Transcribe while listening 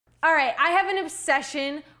All right, I have an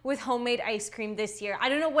obsession with homemade ice cream this year. I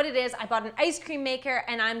don't know what it is. I bought an ice cream maker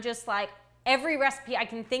and I'm just like, every recipe I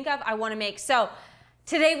can think of, I wanna make. So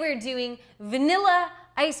today we're doing vanilla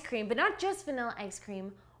ice cream, but not just vanilla ice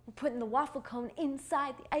cream. We're putting the waffle cone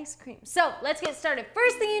inside the ice cream. So let's get started.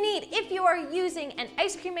 First thing you need, if you are using an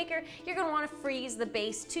ice cream maker, you're gonna wanna freeze the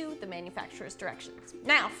base to the manufacturer's directions.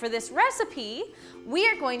 Now, for this recipe, we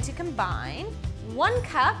are going to combine 1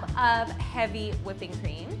 cup of heavy whipping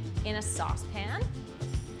cream in a saucepan.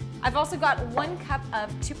 I've also got 1 cup of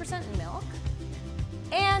 2% milk.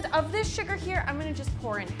 And of this sugar here, I'm gonna just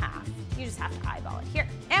pour in half. You just have to eyeball it here.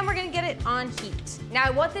 And we're gonna get it on heat. Now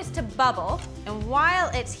I want this to bubble, and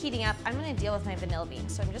while it's heating up, I'm gonna deal with my vanilla bean.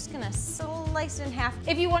 So I'm just gonna slice it in half.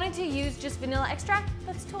 If you wanted to use just vanilla extract,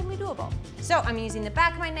 that's totally doable. So I'm using the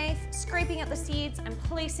back of my knife, scraping out the seeds, I'm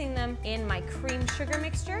placing them in my cream sugar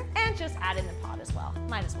mixture, and just add in the pot as well,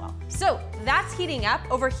 might as well. So that's heating up.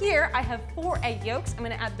 Over here, I have 4 egg yolks. I'm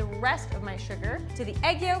gonna add the rest of my sugar to the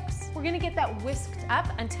egg yolks. We're gonna get that whisked up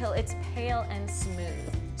until it's pale and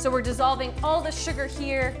smooth. So we're dissolving all the sugar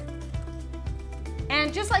here.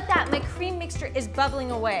 And just like that, my cream mixture is bubbling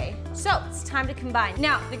away. So it's time to combine.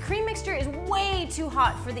 Now, the cream mixture is way too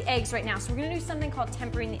hot for the eggs right now. So we're gonna do something called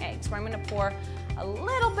tempering the eggs, where I'm gonna pour a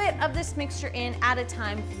little bit of this mixture in at a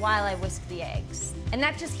time while I whisk the eggs. And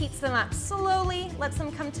that just heats them up slowly, lets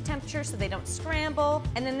them come to temperature so they don't scramble.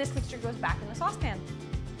 And then this mixture goes back in the saucepan.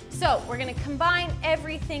 So we're gonna combine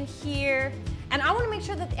everything here. And I wanna make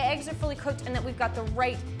sure that the eggs are fully cooked and that we've got the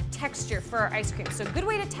right texture for our ice cream. So a good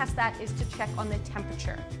way to test that is to check on the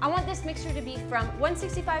temperature. I want this mixture to be from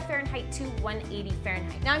 165 Fahrenheit to 180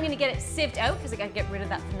 Fahrenheit. Now I'm gonna get it sieved out because I gotta get rid of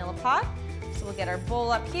that vanilla pod. So we'll get our bowl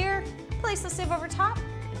up here, place the sieve over top,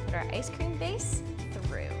 and put our ice cream base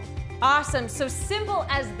through. Awesome, so simple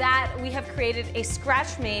as that, we have created a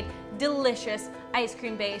scratch-made, delicious ice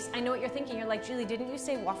cream base. I know what you're thinking. You're like, Julie, didn't you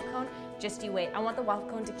say waffle cone? Just you wait. I want the waffle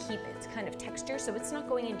cone to keep its kind of texture, so it's not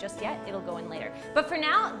going in just yet. It'll go in later. But for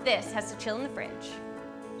now, this has to chill in the fridge.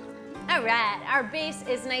 All right, our base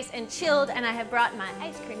is nice and chilled, and I have brought my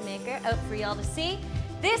ice cream maker out for y'all to see.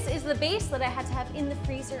 This is the base that I had to have in the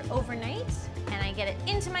freezer overnight, and I get it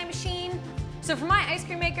into my machine. So for my ice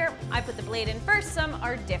cream maker, I put the blade in first. Some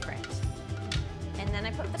are different. And then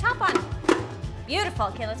I put the top on. Beautiful.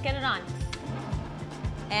 Okay, let's get it on.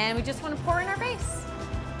 And we just want to pour in our base.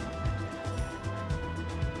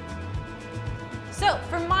 So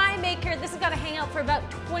for my maker, this has got to hang out for about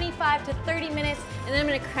 25 to 30 minutes, and then I'm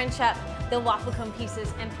going to crunch up the waffle cone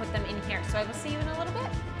pieces and put them in here. So I will see you in a little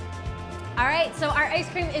bit. All right, so our ice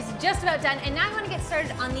cream is just about done, and now I want to get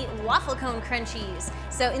started on the waffle cone crunchies.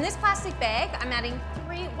 So in this plastic bag, I'm adding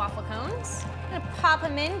 3 waffle cones. I'm going to pop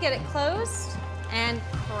them in, get it closed, and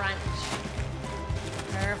crunch.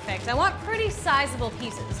 Perfect. I want pretty sizable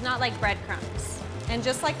pieces, not like breadcrumbs. And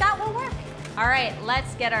just like that will work. All right,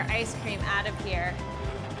 let's get our ice cream out of here.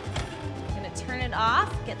 I'm gonna turn it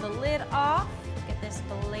off, get the lid off, get this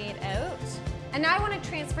blade out. And now I want to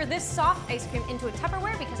transfer this soft ice cream into a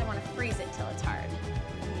Tupperware because I want to freeze it till it's hard.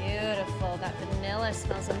 Beautiful, that vanilla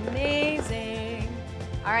smells amazing.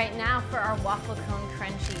 All right, now for our waffle cone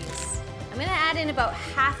crunchies. I'm gonna add in about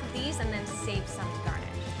half of these and then save some to garnish.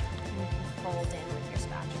 And you can fold in with your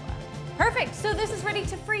spatula. Perfect, so this is ready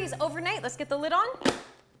to freeze overnight. Let's get the lid on,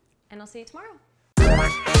 and I'll see you tomorrow.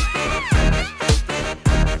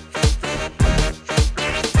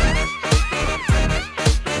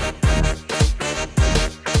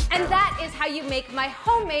 How you make my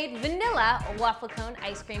homemade vanilla waffle cone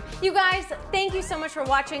ice cream. You guys, thank you so much for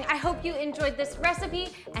watching. I hope you enjoyed this recipe,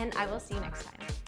 and I will see you next time.